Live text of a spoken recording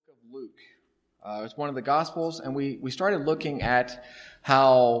Luke. It's one of the Gospels, and we started looking at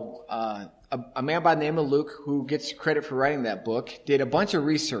how a man by the name of Luke, who gets credit for writing that book, did a bunch of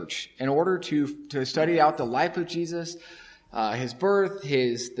research in order to study out the life of Jesus, his birth,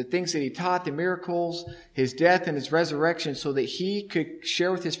 the things that he taught, the miracles, his death and his resurrection, so that he could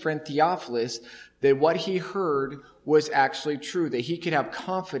share with his friend Theophilus that what he heard was actually true, that he could have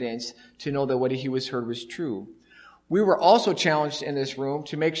confidence to know that what he heard was true. We were also challenged in this room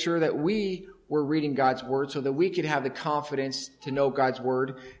to make sure that we were reading God's Word so that we could have the confidence to know God's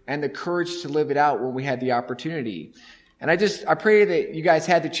Word and the courage to live it out when we had the opportunity. And I pray that you guys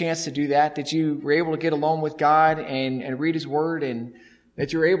had the chance to do that you were able to get alone with God and read His Word, and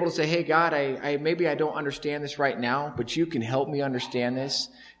that you were able to say, hey, God, maybe I don't understand this right now, but you can help me understand this.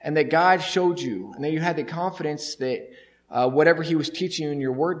 And that God showed you, and that you had the confidence that whatever He was teaching you in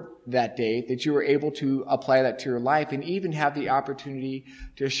your Word that day, that you were able to apply that to your life and even have the opportunity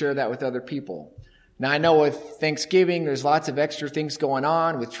to share that with other people. Now, I know with Thanksgiving, there's lots of extra things going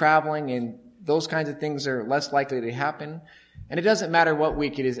on with traveling, and those kinds of things are less likely to happen. And it doesn't matter what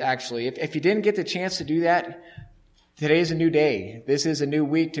week it is actually. If you didn't get the chance to do that, today is a new day. This is a new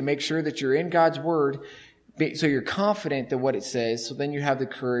week to make sure that you're in God's Word, so you're confident that what it says, so then you have the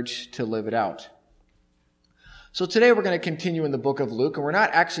courage to live it out. So today we're going to continue in the book of Luke, and we're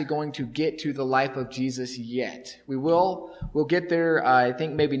not actually going to get to the life of Jesus yet. We'll get there, I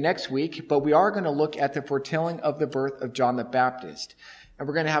think maybe next week, but we are going to look at the foretelling of the birth of John the Baptist. And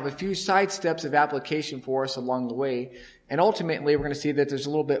we're going to have a few side steps of application for us along the way. And ultimately, we're going to see that there's a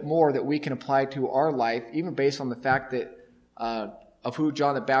little bit more that we can apply to our life, even based on the fact that of who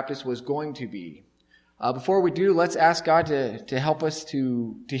John the Baptist was going to be. Before we do, let's ask God to help us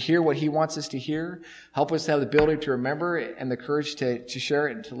to hear what He wants us to hear, help us to have the ability to remember it and the courage to share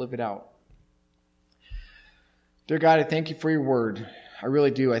it and to live it out. Dear God, I thank You for Your Word. I really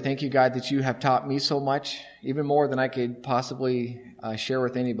do. I thank You, God, that You have taught me so much, even more than I could possibly share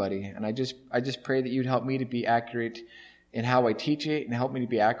with anybody. And I just pray that You'd help me to be accurate in how I teach it, and help me to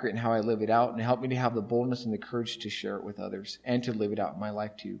be accurate in how I live it out, and help me to have the boldness and the courage to share it with others and to live it out in my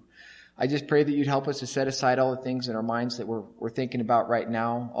life too. I just pray that You'd help us to set aside all the things in our minds that we're thinking about right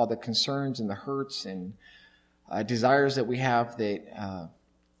now, all the concerns and the hurts and desires that we have that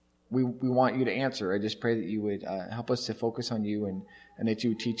we want You to answer. I just pray that You would help us to focus on You and that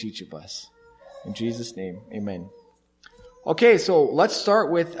You would teach each of us. In Jesus' name, amen. Okay, so let's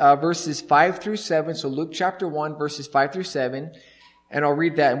start with verses 5 through 7. So Luke chapter 1, verses 5 through 7. And I'll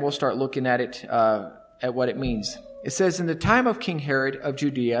read that and we'll start looking at it, at what it means. It says, in the time of King Herod of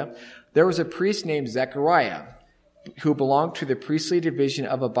Judea, there was a priest named Zechariah, who belonged to the priestly division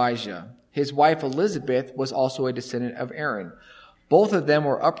of Abijah. His wife Elizabeth was also a descendant of Aaron. Both of them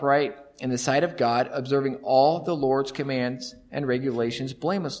were upright in the sight of God, observing all the Lord's commands and regulations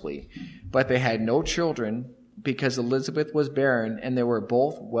blamelessly. But they had no children, because Elizabeth was barren, and they were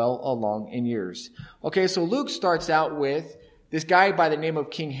both well along in years. Okay, so Luke starts out with this guy by the name of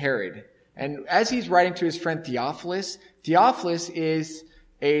King Herod. And as he's writing to his friend Theophilus, Theophilus is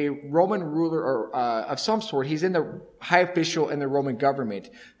a Roman ruler or of some sort. He's in the high official in the Roman government.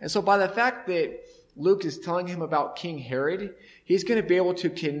 And so by the fact that Luke is telling him about King Herod, he's going to be able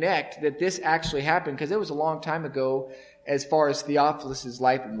to connect that this actually happened, because it was a long time ago as far as Theophilus'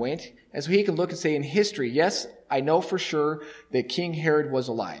 life went. And so he can look and say in history, yes, I know for sure that King Herod was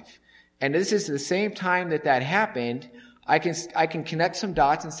alive. And this is the same time that happened. I can connect some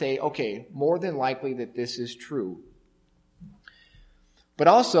dots and say, okay, more than likely that this is true. But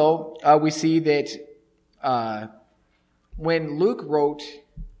also, we see that when Luke wrote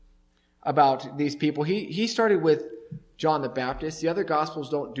about these people, he started with John the Baptist. The other Gospels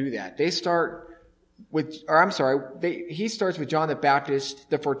don't do that. He starts with John the Baptist,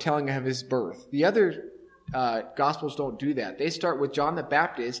 the foretelling of his birth. The other Gospels don't do that. They start with John the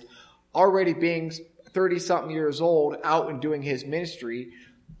Baptist already being 30-something years old, out and doing his ministry.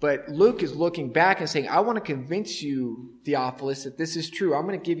 But Luke is looking back and saying, I want to convince you, Theophilus, that this is true. I'm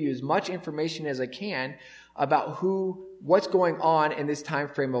going to give you as much information as I can about what's going on in this time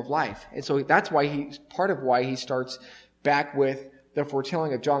frame of life. And so that's part of why he starts back with the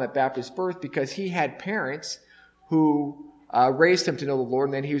foretelling of John the Baptist's birth, because he had parents who raised him to know the Lord,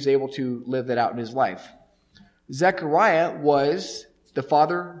 and then he was able to live that out in his life. Zechariah was the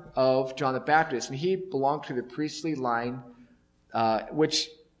father of John the Baptist, and he belonged to the priestly line, which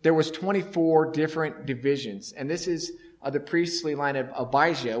there was 24 different divisions. And this is the priestly line of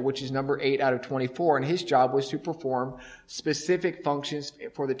Abijah, which is number 8 out of 24. And his job was to perform specific functions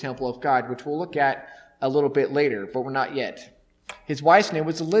for the temple of God, which we'll look at a little bit later, but we're not yet. His wife's name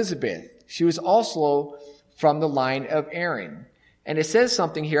was Elizabeth. She was also from the line of Aaron. And it says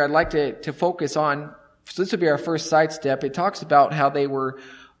something here I'd like to focus on. So this will be our first sidestep. It talks about how they were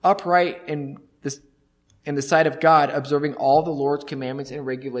upright in the sight of God, observing all the Lord's commandments and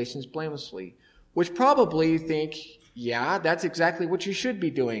regulations blamelessly. Which probably you think, yeah, that's exactly what you should be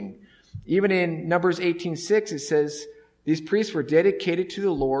doing. Even in Numbers 18:6, it says, these priests were dedicated to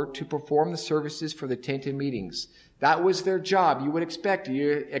the Lord to perform the services for the tent and meetings. That was their job. You would expect.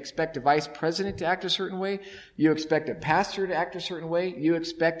 You expect a vice president to act a certain way. You expect a pastor to act a certain way. You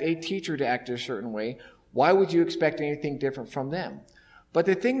expect a teacher to act a certain way. Why would you expect anything different from them? But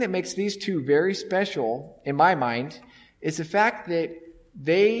the thing that makes these two very special, in my mind, is the fact that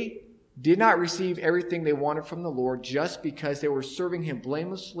they did not receive everything they wanted from the Lord just because they were serving him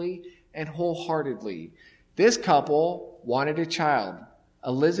blamelessly and wholeheartedly. This couple wanted a child.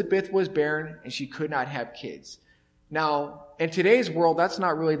 Elizabeth was barren and she could not have kids. Now, in today's world, that's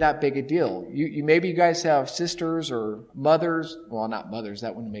not really that big a deal. Maybe you guys have sisters or mothers. Well, not mothers.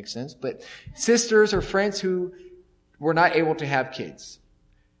 That wouldn't make sense. But sisters or friends who were not able to have kids.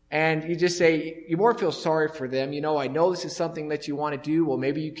 And you just say, you more feel sorry for them. I know this is something that you want to do. Well,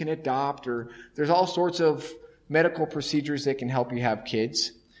 maybe you can adopt, or there's all sorts of medical procedures that can help you have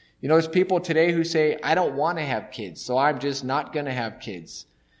kids. There's people today who say, I don't want to have kids, so I'm just not going to have kids.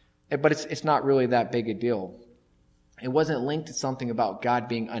 But it's not really that big a deal. It wasn't linked to something about God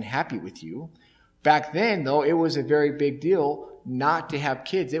being unhappy with you. Back then, though, it was a very big deal not to have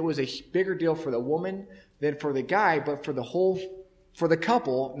kids. It was a bigger deal for the woman than for the guy, but for the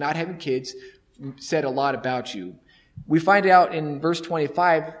couple, not having kids said a lot about you. We find out in verse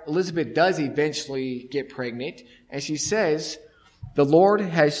 25, Elizabeth does eventually get pregnant, and she says, the Lord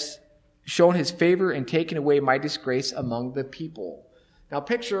has shown his favor and taken away my disgrace among the people. Now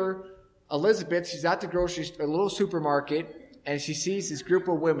picture Elizabeth, she's at the a little supermarket, and she sees this group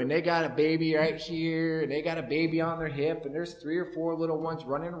of women. They got a baby right here, and they got a baby on their hip, and there's 3 or 4 little ones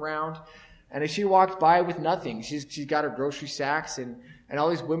running around. And as she walks by with nothing, she's got her grocery sacks, and all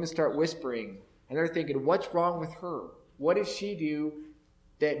these women start whispering. And they're thinking, what's wrong with her? What did she do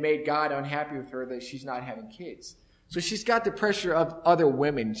that made God unhappy with her that she's not having kids? So she's got the pressure of other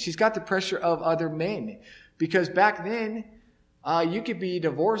women. She's got the pressure of other men. Because back then, you could be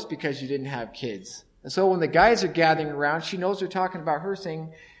divorced because you didn't have kids. And so when the guys are gathering around, she knows they're talking about her,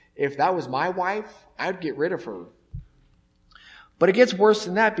 saying, if that was my wife, I'd get rid of her. But it gets worse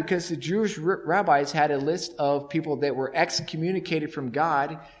than that, because the Jewish rabbis had a list of people that were excommunicated from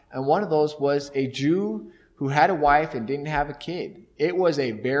God, and one of those was a Jew who had a wife and didn't have a kid. It was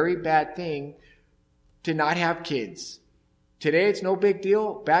a very bad thing to not have kids. Today it's no big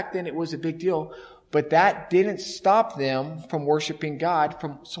deal. Back then it was a big deal. But that didn't stop them from worshiping God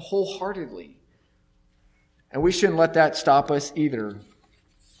wholeheartedly. And we shouldn't let that stop us either.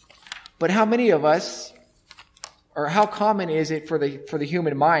 But how many of us, or how common is it for the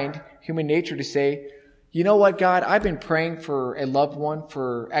human mind, human nature, to say, you know what, God, I've been praying for a loved one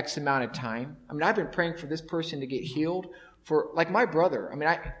for X amount of time. I've been praying for this person to get healed for, like my brother.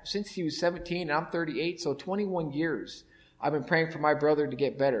 Since he was 17 and I'm 38, so 21 years, I've been praying for my brother to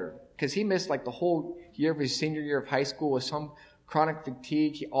get better. Because he missed the whole year of his senior year of high school with some chronic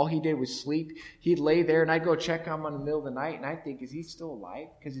fatigue. All he did was sleep. He'd lay there, and I'd go check on him in the middle of the night, and I'd think, is he still alive?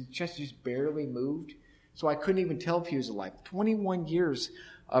 Because his chest just barely moved. So I couldn't even tell if he was alive. 21 years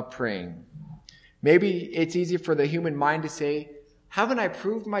of praying. Maybe it's easy for the human mind to say, haven't I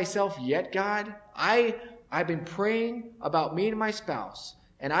proved myself yet, God? I've been praying about me and my spouse,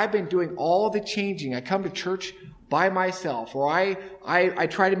 and I've been doing all the changing. I come to church by myself, or I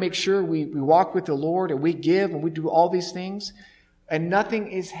try to make sure we walk with the Lord, and we give, and we do all these things, and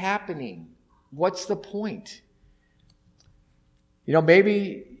nothing is happening. What's the point?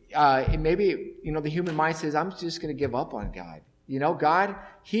 Maybe the human mind says, I'm just going to give up on God. God,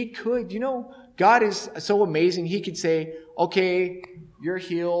 he could, God is so amazing. He could say, okay, you're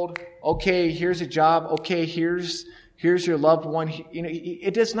healed. Okay, here's a job. Okay, here's your loved one.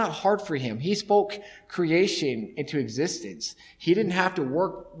 It is not hard for him. He spoke creation into existence. He didn't have to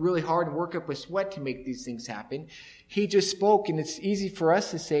work really hard and work up a sweat to make these things happen. He just spoke, and it's easy for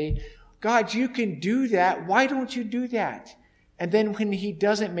us to say, God, you can do that. Why don't you do that? And then when he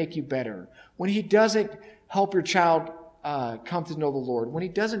doesn't make you better, when he doesn't help your child come to know the Lord, when he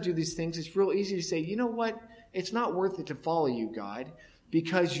doesn't do these things, it's real easy to say, you know what? It's not worth it to follow you, God,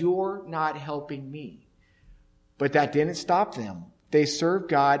 because you're not helping me. But that didn't stop them. They served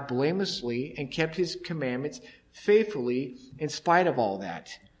God blamelessly and kept his commandments faithfully in spite of all that.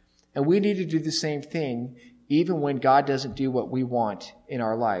 And we need to do the same thing even when God doesn't do what we want in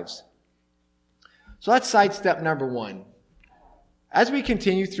our lives. So that's sidestep number 1. As we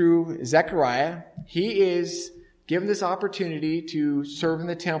continue through Zechariah, he is given this opportunity to serve in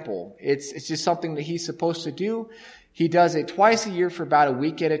the temple. It's just something that he's supposed to do. He does it twice a year for about a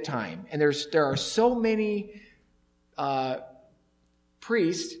week at a time. And there are so many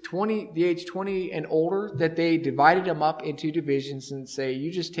priests, the age 20 and older, that they divided them up into divisions and say, you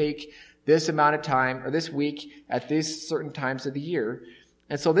just take this amount of time or this week at these certain times of the year.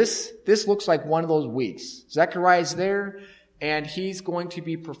 And so this looks like one of those weeks. Zechariah is there, and he's going to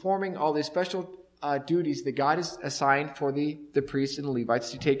be performing all these special duties that God has assigned for the priests and the Levites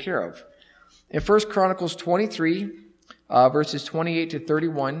to take care of. In 1 Chronicles 23, verses 28 to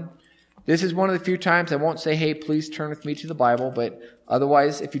 31, this is one of the few times I won't say, hey, please turn with me to the Bible, but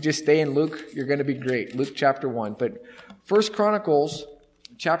otherwise, if you just stay in Luke, you're going to be great. Luke chapter 1. But 1 Chronicles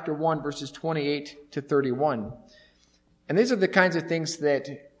chapter 1, verses 28 to 31. And these are the kinds of things that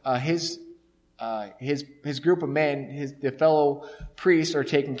his group of men, the fellow priests, are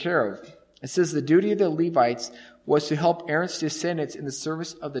taking care of. It says, the duty of the Levites was to help Aaron's descendants in the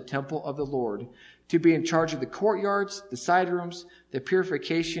service of the temple of the Lord, to be in charge of the courtyards, the side rooms, the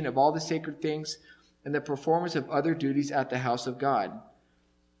purification of all the sacred things, and the performance of other duties at the house of God.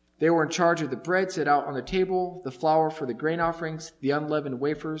 They were in charge of the bread set out on the table, the flour for the grain offerings, the unleavened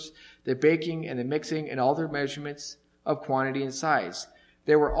wafers, the baking and the mixing, and all their measurements of quantity and size.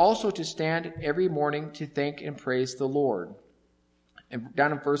 They were also to stand every morning to thank and praise the Lord. And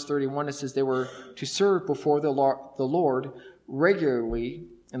down in verse 31, it says they were to serve before the Lord regularly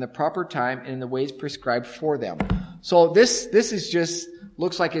in the proper time and in the ways prescribed for them. So this is just,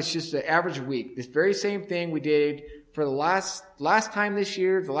 looks like it's just an average week. This very same thing we did for the last time this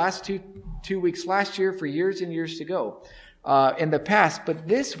year, the last two weeks last year, for years and years to go in the past. But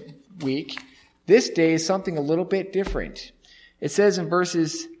this week, this day is something a little bit different. It says in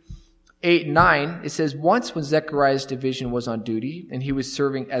verses 8 and 9, it says, once when Zechariah's division was on duty and he was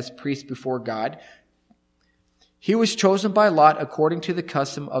serving as priest before God, he was chosen by lot according to the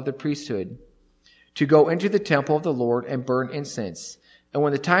custom of the priesthood to go into the temple of the Lord and burn incense. And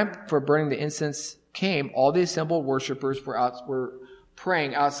when the time for burning the incense came, all the assembled worshipers were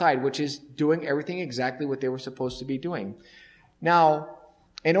praying outside, which is doing everything exactly what they were supposed to be doing. Now,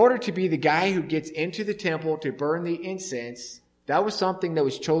 in order to be the guy who gets into the temple to burn the incense, that was something that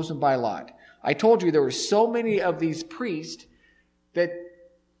was chosen by lot. I told you there were so many of these priests that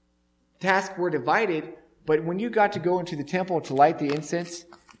tasks were divided, but when you got to go into the temple to light the incense,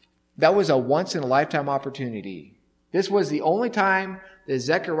 that was a once-in-a-lifetime opportunity. This was the only time that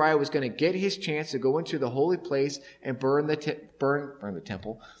Zechariah was going to get his chance to go into the holy place and burn the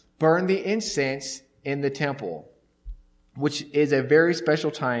incense in the temple, which is a very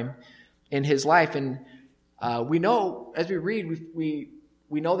special time in his life. And we know, as we read, we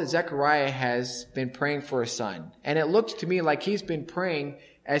know that Zechariah has been praying for a son. And it looks to me like he's been praying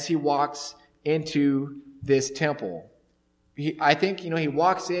as he walks into this temple. I think, he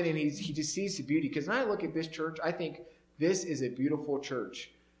walks in and he just sees the beauty. Because when I look at this church, I think this is a beautiful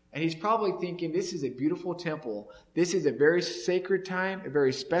church. And he's probably thinking, this is a beautiful temple. This is a very sacred time, a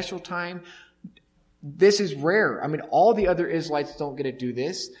very special time. This is rare. I mean, all the other Israelites don't get to do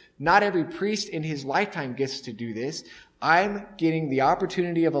this. Not every priest in his lifetime gets to do this. I'm getting the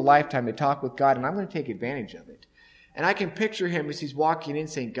opportunity of a lifetime to talk with God, and I'm going to take advantage of it. And I can picture him as he's walking in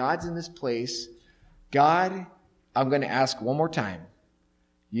saying, God's in this place. God, I'm going to ask one more time.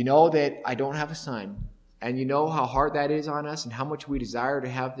 You know that I don't have a son, and you know how hard that is on us and how much we desire to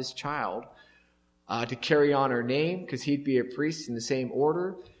have this child to carry on our name, because he'd be a priest in the same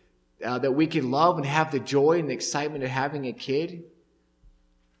order, that we can love and have the joy and the excitement of having a kid.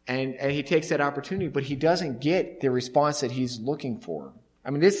 And he takes that opportunity, but he doesn't get the response that he's looking for.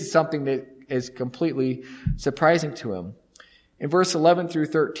 I mean, this is something that is completely surprising to him. In verse 11 through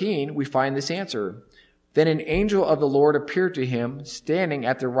 13, we find this answer. Then an angel of the Lord appeared to him, standing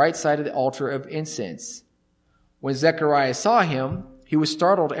at the right side of the altar of incense. When Zechariah saw him, he was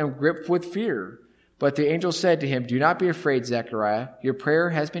startled and gripped with fear. But the angel said to him, do not be afraid, Zechariah. Your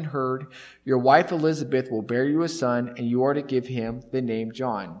prayer has been heard. Your wife Elizabeth will bear you a son, and you are to give him the name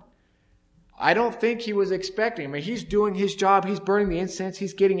John. I don't think he was expecting. I mean, he's doing his job. He's burning the incense.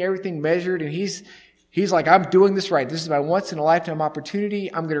 He's getting everything measured, and he's like, I'm doing this right. This is my once-in-a-lifetime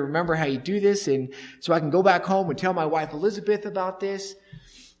opportunity. I'm going to remember how you do this, and so I can go back home and tell my wife Elizabeth about this.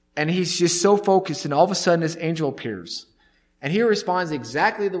 And he's just so focused, and all of a sudden this angel appears. And he responds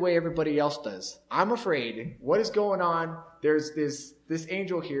exactly the way everybody else does. I'm afraid. What is going on? There's this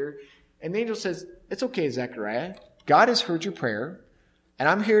angel here. And the angel says, it's okay, Zechariah. God has heard your prayer. And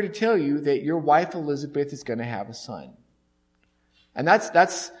I'm here to tell you that your wife Elizabeth is going to have a son. And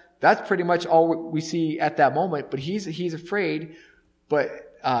that's pretty much all we see at that moment. But he's afraid. But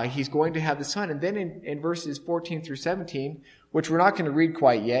he's going to have the son. And then in verses 14 through 17, which we're not going to read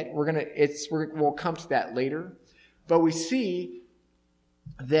quite yet, we'll come to that later. But we see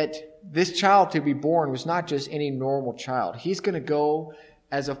that this child to be born was not just any normal child. He's going to go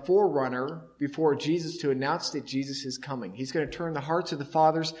as a forerunner before Jesus to announce that Jesus is coming. He's going to turn the hearts of the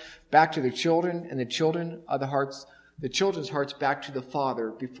fathers back to the children, and the children's hearts back to the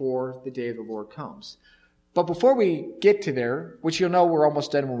Father before the day of the Lord comes. But before we get to there, which you'll know we're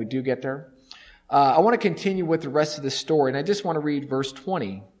almost done when we do get there, I want to continue with the rest of the story, and I just want to read verse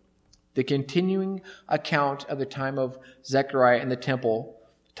 20, the continuing account of the time of Zechariah in the temple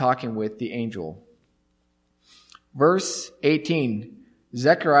talking with the angel. Verse 18,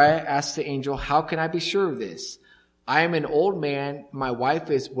 Zechariah asked the angel, "How can I be sure of this? I am an old man. My wife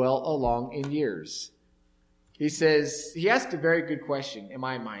is well along in years." He asked a very good question in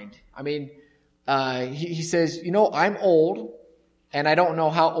my mind. I mean, he says, I'm old, and I don't know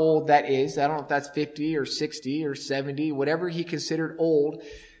how old that is. I don't know if that's 50 or 60 or 70, whatever he considered old.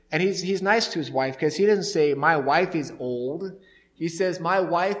 And he's nice to his wife because he doesn't say, "My wife is old." He says, "My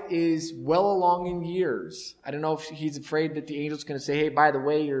wife is well along in years." I don't know if he's afraid that the angel's going to say, "Hey, by the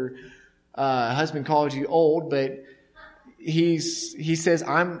way, your husband called you old," but he says,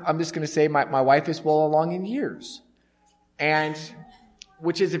 I'm just going to say my wife is well along in years. And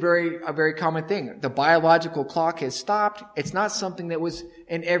which is a very common thing. The biological clock has stopped. It's not something that was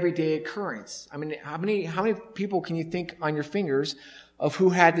an everyday occurrence. I mean, how many people can you think on your fingers of who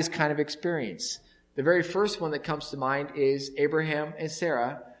had this kind of experience? The very first one that comes to mind is Abraham and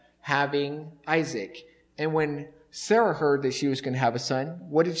Sarah having Isaac. And when Sarah heard that she was going to have a son,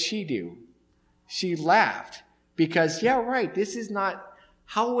 what did she do? She laughed because, yeah, right, this is not,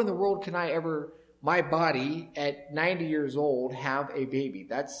 how in the world can I ever, my body at 90 years old, have a baby?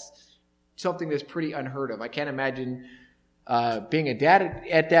 That's something that's pretty unheard of. I can't imagine being a dad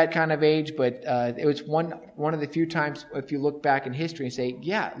at that kind of age, but it was one of the few times, if you look back in history and say,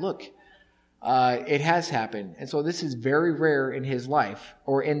 yeah, look, it has happened. And so this is very rare in his life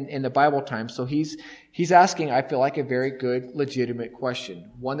or in the Bible times. So he's asking, I feel like, a very good, legitimate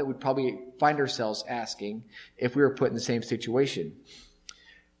question. One that we'd probably find ourselves asking if we were put in the same situation.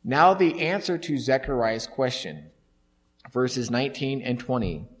 Now the answer to Zechariah's question, verses 19 and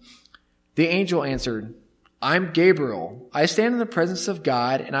 20. The angel answered, "I'm Gabriel. I stand in the presence of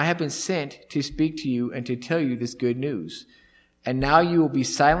God, and I have been sent to speak to you and to tell you this good news. And now you will be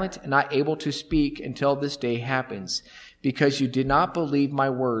silent and not able to speak until this day happens, because you did not believe my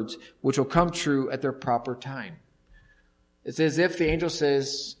words, which will come true at their proper time." It's as if the angel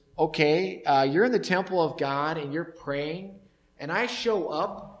says, okay, you're in the temple of God and you're praying, and I show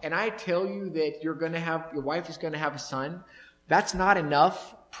up and I tell you that your wife is going to have a son. That's not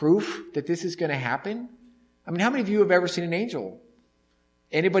enough proof that this is going to happen. I mean, how many of you have ever seen an angel?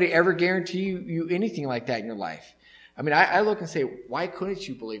 Anybody ever guarantee you anything like that in your life? I mean, I look and say, why couldn't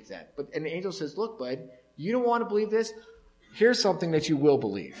you believe that? And the angel says, look, bud, you don't want to believe this? Here's something that you will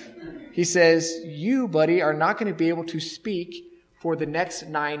believe. He says, you, buddy, are not going to be able to speak for the next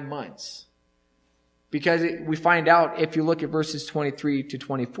 9 months. Because we find out, if you look at verses 23 to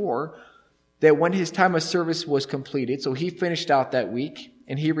 24, that when his time of service was completed, so he finished out that week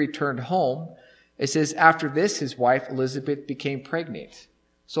and he returned home, it says, after this, his wife Elizabeth became pregnant.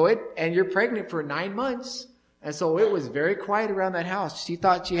 And you're pregnant for 9 months. And so it was very quiet around that house. She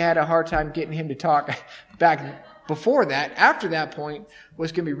thought she had a hard time getting him to talk back before that. After that point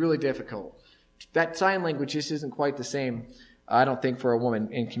was going to be really difficult. That sign language just isn't quite the same, I don't think, for a woman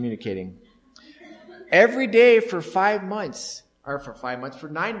in communicating. Every day for 9 months,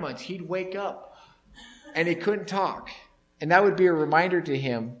 he'd wake up and he couldn't talk. And that would be a reminder to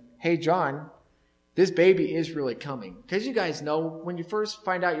him, hey, John, this baby is really coming. Because you guys know, when you first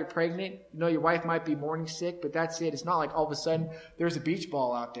find out you're pregnant, your wife might be morning sick, but that's it. It's not like all of a sudden there's a beach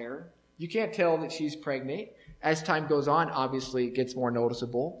ball out there. You can't tell that she's pregnant. As time goes on, obviously it gets more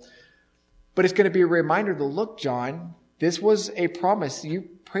noticeable. But it's going to be a reminder to look, John, this was a promise. You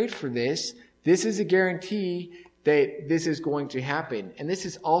prayed for this. This is a guarantee that this is going to happen. And this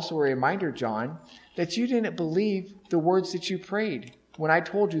is also a reminder, John, that you didn't believe the words that you prayed when I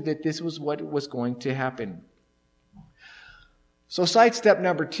told you that this was what was going to happen. So side step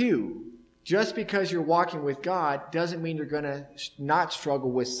number 2, just because you're walking with God doesn't mean you're going to not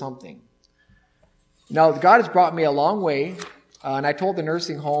struggle with something. Now, God has brought me a long way, and I told the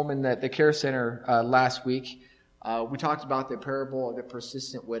nursing home and the care center last week, we talked about the parable of the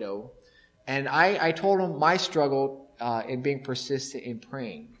persistent widow, and I told them my struggle in being persistent in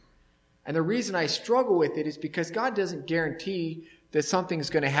praying. And the reason I struggle with it is because God doesn't guarantee that something is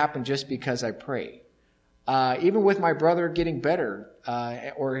going to happen just because I pray. Even with my brother getting better,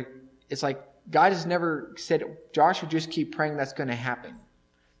 or it's like God has never said, Joshua, just keep praying that's going to happen.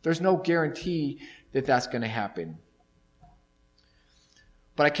 There's no guarantee that that's going to happen.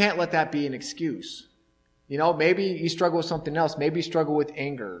 But I can't let that be an excuse. Maybe you struggle with something else. Maybe you struggle with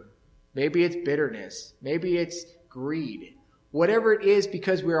anger. Maybe it's bitterness. Maybe it's greed. Whatever it is,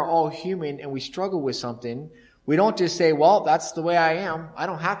 because we are all human and we struggle with something, we don't just say, well, that's the way I am. I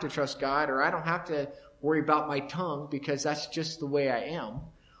don't have to trust God, or I don't have to worry about my tongue because that's just the way I am.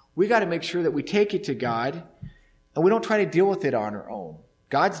 We got to make sure that we take it to God and we don't try to deal with it on our own.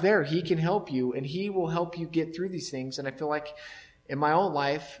 God's there. He can help you, and He will help you get through these things. And I feel like in my own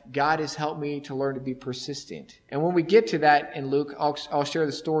life, God has helped me to learn to be persistent. And when we get to that in Luke, I'll share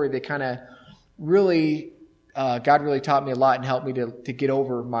the story that kind of really, God really taught me a lot and helped me to get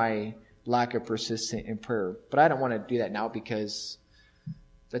over my lack of persistence in prayer. But I don't want to do that now because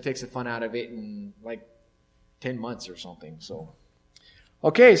that takes the fun out of it in like 10 months or something. So,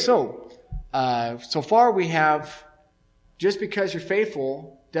 okay, so far we have, just because you're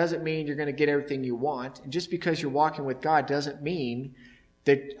faithful doesn't mean you're going to get everything you want. And just because you're walking with God doesn't mean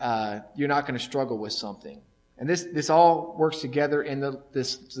that you're not going to struggle with something. And this all works together in the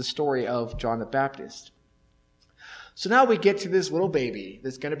story of John the Baptist. So now we get to this little baby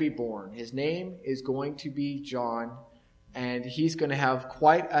that's going to be born. His name is going to be John, and he's going to have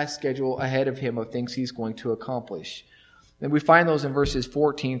quite a schedule ahead of him of things he's going to accomplish. And we find those in verses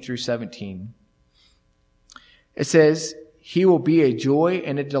 14 through 17. It says, "He will be a joy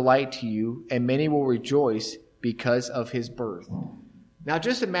and a delight to you, and many will rejoice because of his birth." Now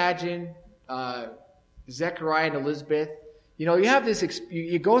just imagine Zechariah and Elizabeth. You have this,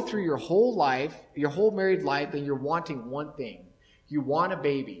 you go through your whole life, your whole married life, and you're wanting one thing. You want a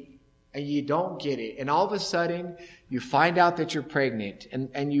baby, and you don't get it. And all of a sudden, you find out that you're pregnant,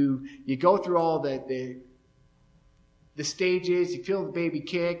 and you go through all the stages. You feel the baby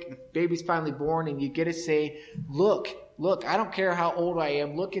kick, the baby's finally born, and you get to say, look, I don't care how old I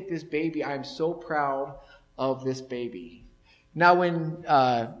am. Look at this baby. I'm so proud of this baby. Now, when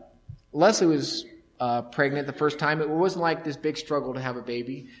Leslie was pregnant the first time, it wasn't like this big struggle to have a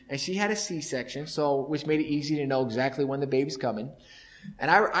baby. And she had a C-section, which made it easy to know exactly when the baby's coming. And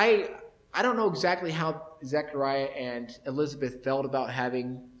I don't know exactly how Zechariah and Elizabeth felt about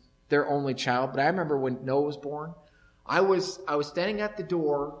having their only child, but I remember when Noah was born, I was standing at the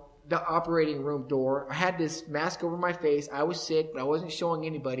door, the operating room door. I had this mask over my face. I was sick, but I wasn't showing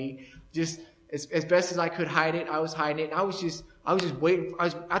anybody. Just as best as I could hide it, I was hiding it. And I was just waiting. I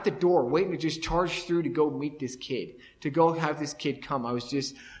was at the door waiting to just charge through to go meet this kid, to go have this kid come. I was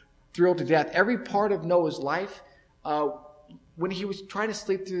just thrilled to death. Every part of Noah's life, when he was trying to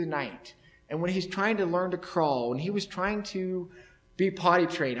sleep through the night, and when he's trying to learn to crawl, when he was trying to be potty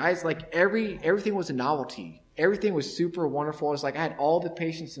trained, I was like, everything was a novelty. Everything was super wonderful. I was like, I had all the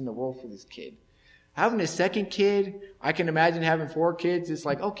patience in the world for this kid. Having a second kid, I can imagine having 4 kids. It's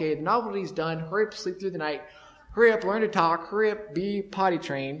like, okay, the novelty's done. Hurry up, sleep through the night. Hurry up, learn to talk. Hurry up, be potty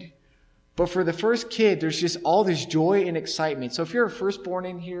trained. But for the first kid, there's just all this joy and excitement. So if you're a firstborn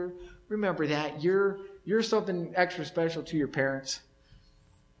in here, remember that. You're something extra special to your parents.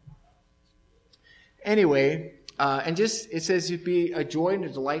 Anyway, it says you'd be a joy and a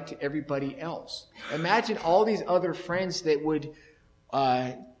delight to everybody else. Imagine all these other friends that would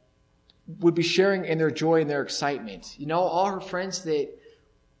be sharing in their joy and their excitement. All her friends they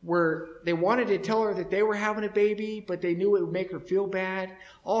wanted to tell her that they were having a baby, but they knew it would make her feel bad.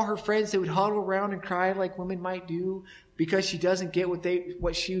 All her friends that would huddle around and cry like women might do because she doesn't get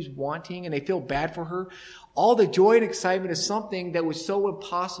what she was wanting, and they feel bad for her. All the joy and excitement of something that was so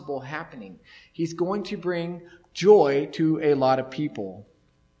impossible happening. He's going to bring joy to a lot of people.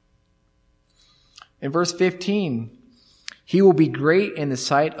 In verse 15, he will be great in the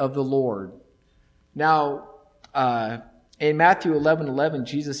sight of the Lord. Now, in Matthew 11:11,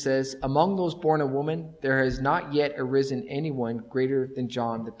 Jesus says, "Among those born of woman, there has not yet arisen anyone greater than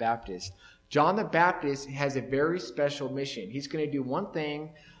John the Baptist." John the Baptist has a very special mission. He's going to do one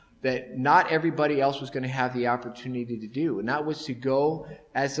thing that not everybody else was going to have the opportunity to do, and that was to go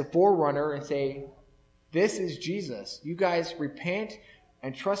as the forerunner and say, "This is Jesus. You guys repent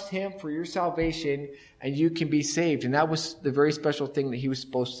and trust him for your salvation, and you can be saved." And that was the very special thing that he was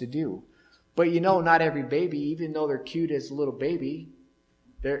supposed to do. But not every baby, even though they're cute as a little baby,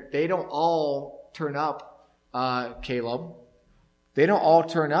 they don't all turn up, Caleb. They don't all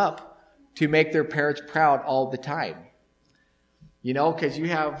turn up to make their parents proud all the time. Because you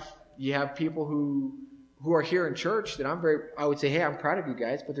have people who are here in church that I would say, hey, I'm proud of you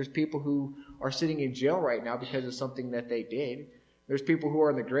guys, but there's people who are sitting in jail right now because of something that they did. There's people who are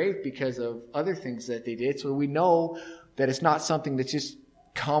in the grave because of other things that they did. So we know that it's not something that's just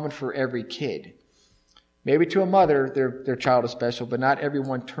common for every kid. Maybe to a mother, their child is special, but not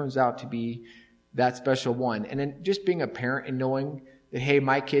everyone turns out to be that special one. And then just being a parent and knowing that, hey,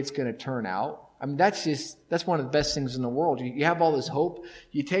 my kid's going to turn out. I mean, that's one of the best things in the world. You have all this hope.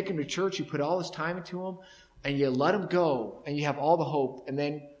 You take them to church, you put all this time into them, and you let them go, and you have all the hope. And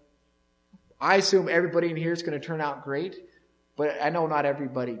then I assume everybody in here is going to turn out great, but I know not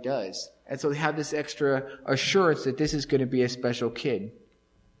everybody does. And so they have this extra assurance that this is going to be a special kid.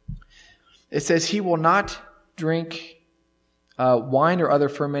 It says he will not drink wine or other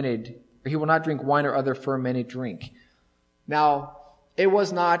fermented. He will not drink wine or other fermented drink. Now, it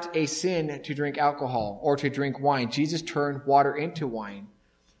was not a sin to drink alcohol or to drink wine. Jesus turned water into wine.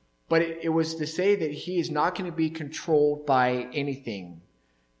 But it was to say that he is not going to be controlled by anything.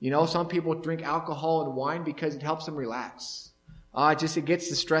 You know, some people drink alcohol and wine because it helps them relax. It gets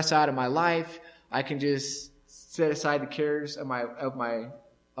the stress out of my life. I can just set aside the cares of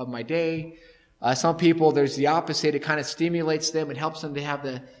my day. Some people, there's the opposite. It kind of stimulates them and helps them to have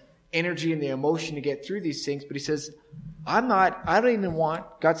the energy and the emotion to get through these things. But he says, God's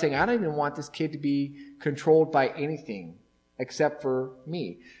saying, I don't even want this kid to be controlled by anything except for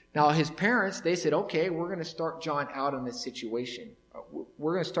me. Now, his parents, they said, okay, we're going to start John out in this situation.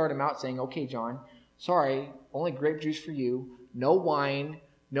 We're going to start him out saying, okay, John, sorry, only grape juice for you, no wine,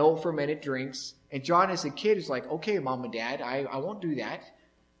 no fermented drinks. And John, as a kid, is like, okay, Mom and Dad, I won't do that.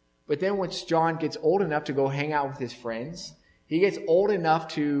 But then once John gets old enough to go hang out with his friends, he gets old enough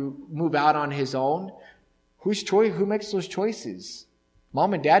to move out on his own. Who makes those choices?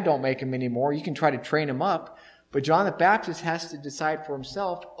 Mom and Dad don't make them anymore. You can try to train him up. But John the Baptist has to decide for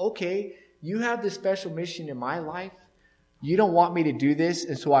himself, okay, you have this special mission in my life. You don't want me to do this,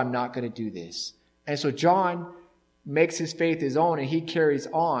 and so I'm not going to do this. And so John makes his faith his own, and he carries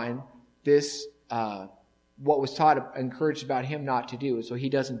on this, what was taught, encouraged about him not to do. So he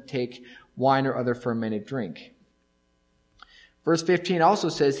doesn't take wine or other fermented drink. Verse 15 also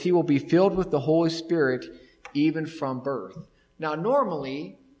says, he will be filled with the Holy Spirit even from birth. Now,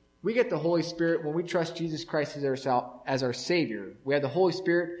 normally, we get the Holy Spirit when we trust Jesus Christ as our Savior. We have the Holy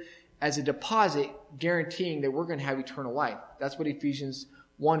Spirit as a deposit guaranteeing that we're going to have eternal life. That's what Ephesians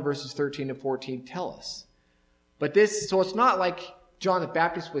 1 verses 13 to 14 tell us. So it's not like John the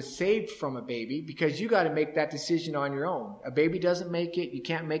Baptist was saved from a baby, because you got to make that decision on your own. A baby doesn't make it. You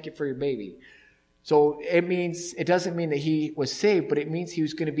can't make it for your baby. So it doesn't mean that he was saved, but it means he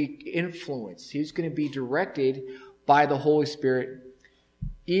was going to be influenced. He was going to be directed by the Holy Spirit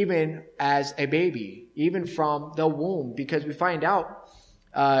even as a baby, even from the womb, because we find out,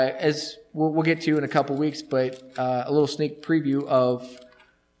 as we'll get to in a couple weeks, but a little sneak preview of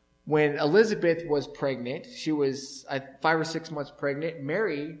when Elizabeth was pregnant. She was 5 or 6 months pregnant.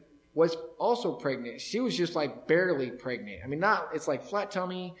 Mary was also pregnant. She was just like barely pregnant. I mean, it's like flat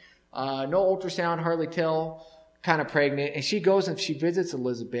tummy, no ultrasound, hardly tell, kind of pregnant. And she goes and she visits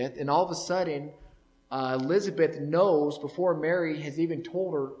Elizabeth, and all of a sudden, Elizabeth knows before Mary has even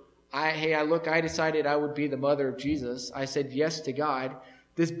told her, I decided I would be the mother of Jesus. I said yes to God.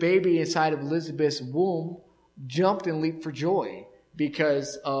 This baby inside of Elizabeth's womb jumped and leaped for joy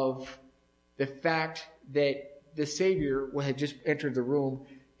because of the fact that the Savior had just entered the room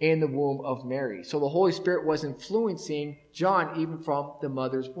in the womb of Mary. So the Holy Spirit was influencing John even from the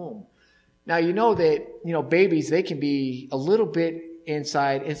mother's womb. Now, you know that, babies, they can be a little bit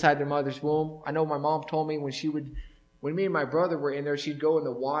inside their mother's womb. I know my mom told me when me and my brother were in there, she'd go in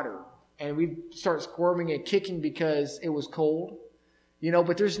the water and we'd start squirming and kicking because it was cold.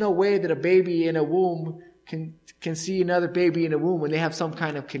 But there's no way that a baby in a womb can see another baby in a womb when they have some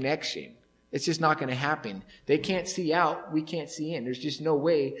kind of connection. It's just not going to happen. They can't see out. We can't see in. There's just no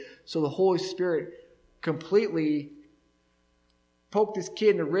way. So the Holy Spirit completely poked this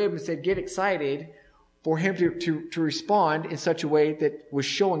kid in the rib and said, get excited, for him to respond in such a way that was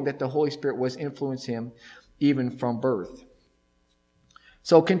showing that the Holy Spirit was influencing him even from birth.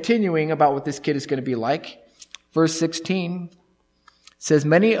 So continuing about what this kid is going to be like, verse 16 says,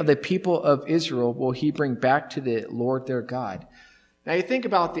 many of the people of Israel will he bring back to the Lord their God. Now you think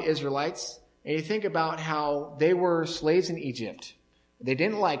about the Israelites, and you think about how they were slaves in Egypt. They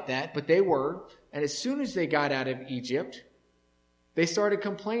didn't like that, but they were. And as soon as they got out of Egypt, they started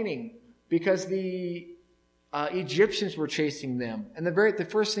complaining because the Egyptians were chasing them. And the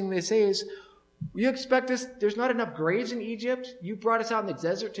first thing they say is, you expect us, there's not enough graves in Egypt? You brought us out in the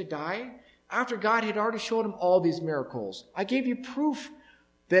desert to die? After God had already showed them all these miracles. I gave you proof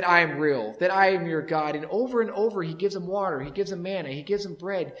that I am real, that I am your God. And over he gives them water, he gives them manna, he gives them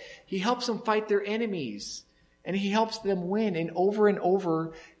bread. He helps them fight their enemies. And he helps them win. And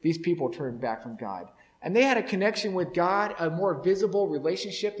over, these people turn back from God. And they had a connection with God, a more visible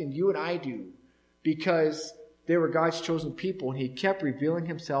relationship than you and I do, because they were God's chosen people, and he kept revealing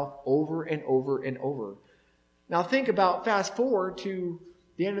himself over and over and over. Now think about, fast forward to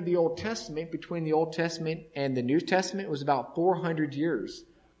the end of the Old Testament. Between the Old Testament and the New Testament was about 400 years,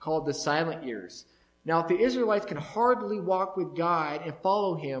 called the silent years. Now, if the Israelites can hardly walk with God and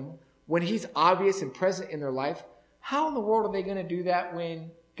follow him when he's obvious and present in their life, how in the world are they going to do that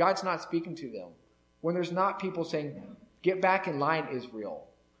when God's not speaking to them? When there's not people saying, get back in line, Israel.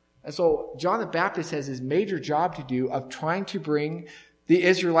 And so John the Baptist has his major job to do of trying to bring the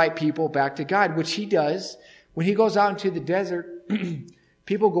Israelite people back to God, which he does. When he goes out into the desert,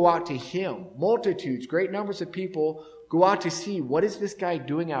 people go out to him. Multitudes, great numbers of people go out to see, what is this guy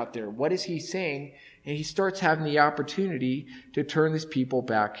doing out there? What is he saying? And he starts having the opportunity to turn this people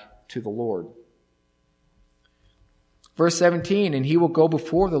back to the Lord. Verse 17, and he will go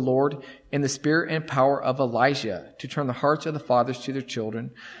before the Lord in the spirit and power of Elijah, to turn the hearts of the fathers to their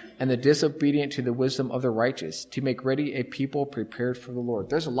children, and the disobedient to the wisdom of the righteous, to make ready a people prepared for the Lord.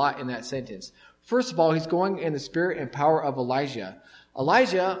 There's a lot in that sentence. First of all, he's going in the spirit and power of Elijah.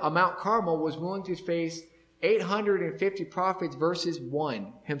 Elijah on Mount Carmel was willing to face 850 prophets versus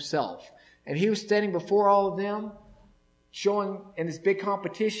one himself. And he was standing before all of them, showing in this big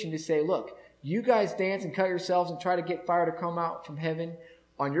competition to say, look, you guys dance and cut yourselves and try to get fire to come out from heaven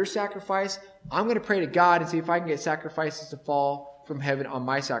on your sacrifice. I'm going to pray to God and see if I can get sacrifices to fall from heaven on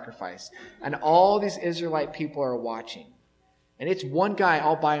my sacrifice. And all these Israelite people are watching. And it's one guy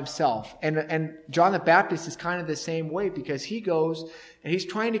all by himself. And John the Baptist is kind of the same way, because he goes and he's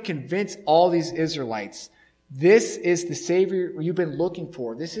trying to convince all these Israelites, this is the Savior you've been looking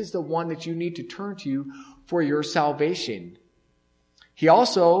for. This is the one that you need to turn to for your salvation. He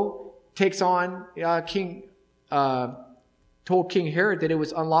also takes on told King Herod that it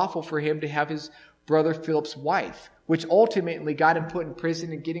was unlawful for him to have his brother Philip's wife, which ultimately got him put in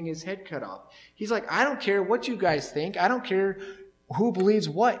prison and getting his head cut off. He's like, I don't care what you guys think. I don't care who believes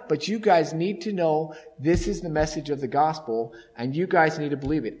what, but you guys need to know this is the message of the gospel, and you guys need to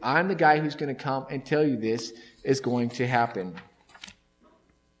believe it. I'm the guy who's going to come and tell you this is going to happen.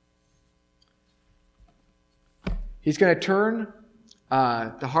 He's going to turn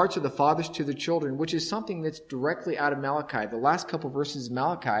the hearts of the fathers to the children, which is something that's directly out of Malachi. The last couple of verses of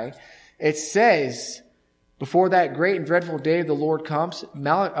Malachi, it says, before that great and dreadful day of the Lord comes,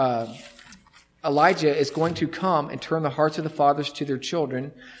 Elijah is going to come and turn the hearts of the fathers to their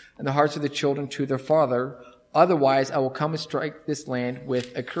children and the hearts of the children to their father. Otherwise, I will come and strike this land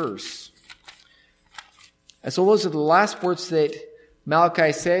with a curse. And so those are the last words that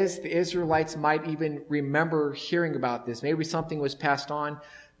Malachi says. The Israelites might even remember hearing about this. Maybe something was passed on.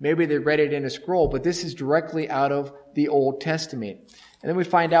 Maybe they read it in a scroll, but this is directly out of the Old Testament. And then we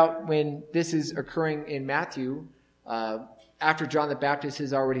find out when this is occurring in Matthew, after John the Baptist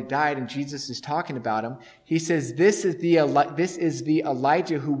has already died and Jesus is talking about him, he says, this is the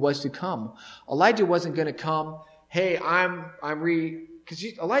Elijah who was to come. Elijah wasn't going to come, hey, because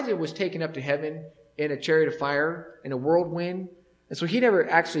Elijah was taken up to heaven in a chariot of fire, in a whirlwind. And so he never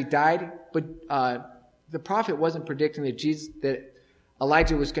actually died, but the prophet wasn't predicting that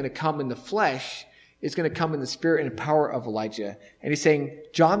Elijah was going to come in the flesh. It's going to come in the spirit and power of Elijah. And he's saying,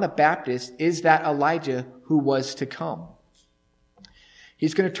 John the Baptist is that Elijah who was to come.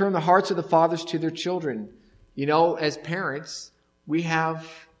 He's going to turn the hearts of the fathers to their children. You know, as parents, we have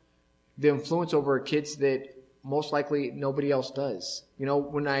the influence over our kids that most likely nobody else does. You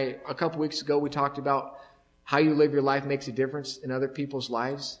know, a couple weeks ago, we talked about how you live your life makes a difference in other people's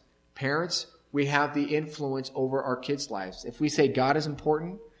lives. Parents, we have the influence over our kids' lives. If we say God is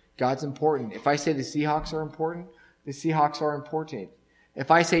important, God's important. If I say the Seahawks are important, the Seahawks are important. If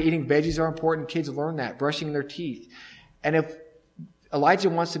I say eating veggies are important, kids learn that, brushing their teeth. And if Elijah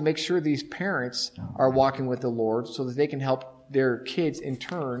wants to make sure these parents are walking with the Lord so that they can help their kids in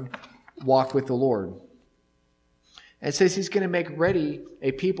turn walk with the Lord. And it says he's going to make ready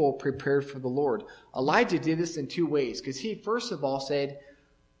a people prepared for the Lord. Elijah did this in two ways, because he first of all said,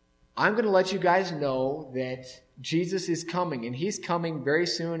 I'm going to let you guys know that Jesus is coming, and he's coming very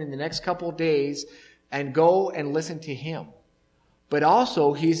soon in the next couple of days, and go and listen to him. But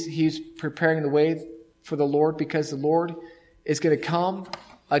also he's preparing the way for the Lord, because the Lord is going to come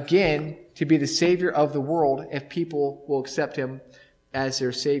again to be the Savior of the world if people will accept him as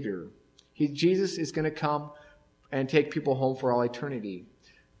their Savior. Jesus is going to come and take people home for all eternity.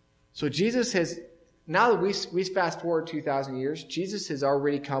 So Jesus has, now that we fast forward 2,000 years, Jesus has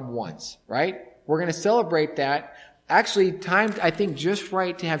already come once, right? We're going to celebrate that. Actually, timed, I think, just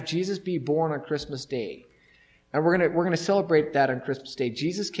right to have Jesus be born on Christmas Day. And we're gonna celebrate that on Christmas Day.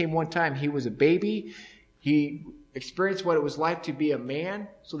 Jesus came one time. He was a baby. He experienced what it was like to be a man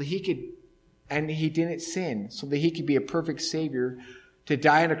so that he could, and he didn't sin, so that he could be a perfect Savior to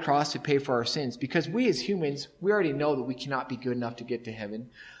die on a cross to pay for our sins. Because we as humans, we already know that we cannot be good enough to get to heaven.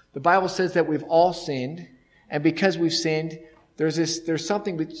 The Bible says that we've all sinned, and because we've sinned, there's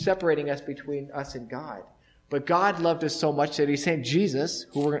something separating us between us and God. But God loved us so much that he sent Jesus,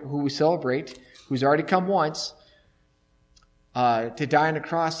 who we celebrate, who's already come once, to die on a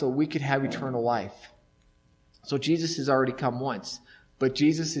cross so we could have eternal life. So Jesus has already come once, but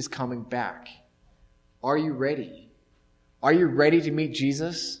Jesus is coming back. Are you ready? Are you ready to meet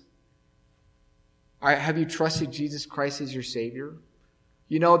Jesus? Have you trusted Jesus Christ as your Savior?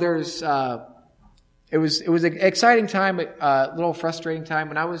 You know, it was an exciting time, a little frustrating time.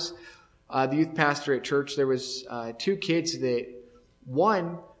 When I was the youth pastor at church, there was two kids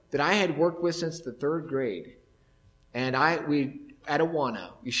one that I had worked with since the third grade. And we at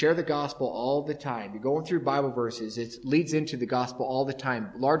Awana, we share the gospel all the time. You're going through Bible verses. It leads into the gospel all the time.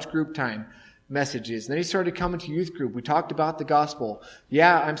 Large group time messages. And then he started coming to youth group. We talked about the gospel.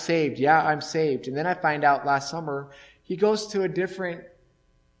 Yeah, I'm saved. Yeah, I'm saved. And then I find out last summer he goes to a different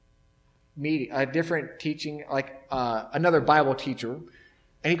meeting, a different teaching, like another Bible teacher.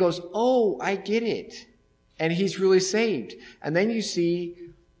 And he goes, oh, I get it. And he's really saved. And then you see,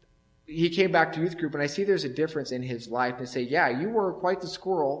 he came back to youth group, and I see there's a difference in his life. And say, yeah, you were quite the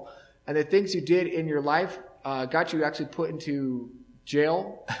squirrel, and the things you did in your life got you actually put into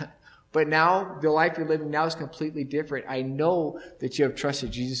jail. But now, the life you're living now is completely different. I know that you have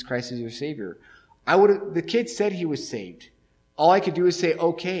trusted Jesus Christ as your Savior. The kid said he was saved. All I could do is say,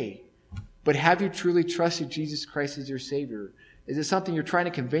 okay. But have you truly trusted Jesus Christ as your Savior? Is it something you're trying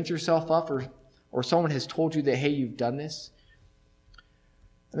to convince yourself of, or someone has told you that, hey, you've done this?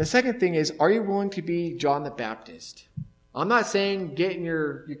 And the second thing is, are you willing to be John the Baptist? I'm not saying get in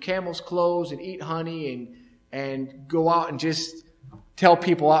your camel's clothes and eat honey and go out and just tell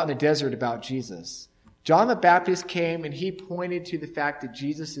people out in the desert about Jesus. John the Baptist came and he pointed to the fact that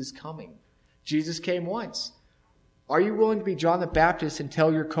Jesus is coming. Jesus came once. Are you willing to be John the Baptist and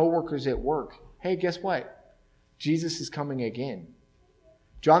tell your coworkers at work, hey, guess what? Jesus is coming again.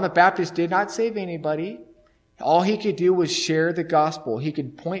 John the Baptist did not save anybody. All he could do was share the gospel. He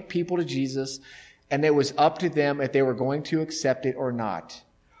could point people to Jesus, and it was up to them if they were going to accept it or not.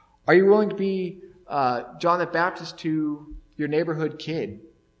 Are you willing to be John the Baptist to your neighborhood kid?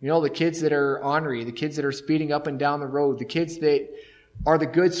 You know, the kids that are ornery, the kids that are speeding up and down the road, the kids that are the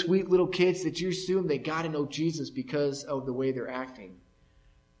good, sweet little kids that you assume they got to know Jesus because of the way they're acting.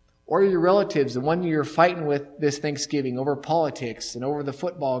 Or your relatives, the one you're fighting with this Thanksgiving over politics and over the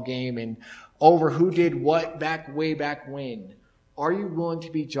football game and over who did what way back when. Are you willing to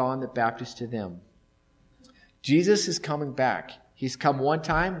be John the Baptist to them? Jesus is coming back. He's come one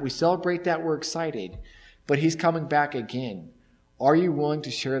time. We celebrate that. We're excited. But he's coming back again. Are you willing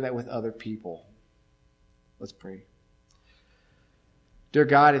to share that with other people? Let's pray. Dear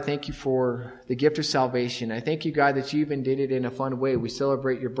God, I thank you for the gift of salvation. I thank you, God, that you even did it in a fun way. We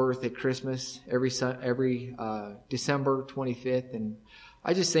celebrate your birth at Christmas every December 25th. And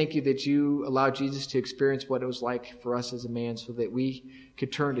I just thank you that you allowed Jesus to experience what it was like for us as a man so that we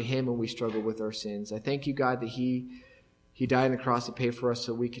could turn to him when we struggle with our sins. I thank you, God, that he died on the cross to pay for us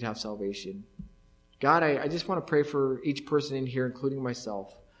so we could have salvation. God, I just want to pray for each person in here, including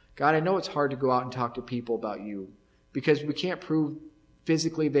myself. God, I know it's hard to go out and talk to people about you because we can't prove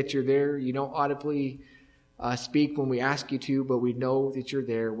physically that you're there. You don't audibly speak when we ask you to, but we know that you're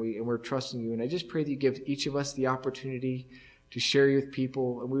there and we're trusting you. And I just pray that you give each of us the opportunity to share you with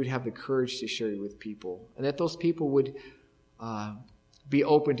people, and we would have the courage to share you with people. And that those people would be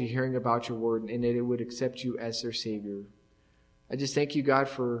open to hearing about your word and that it would accept you as their Savior. I just thank you, God,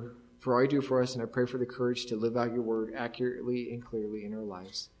 for all you do for us, and I pray for the courage to live out your word accurately and clearly in our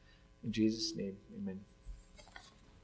lives. In Jesus' name, amen.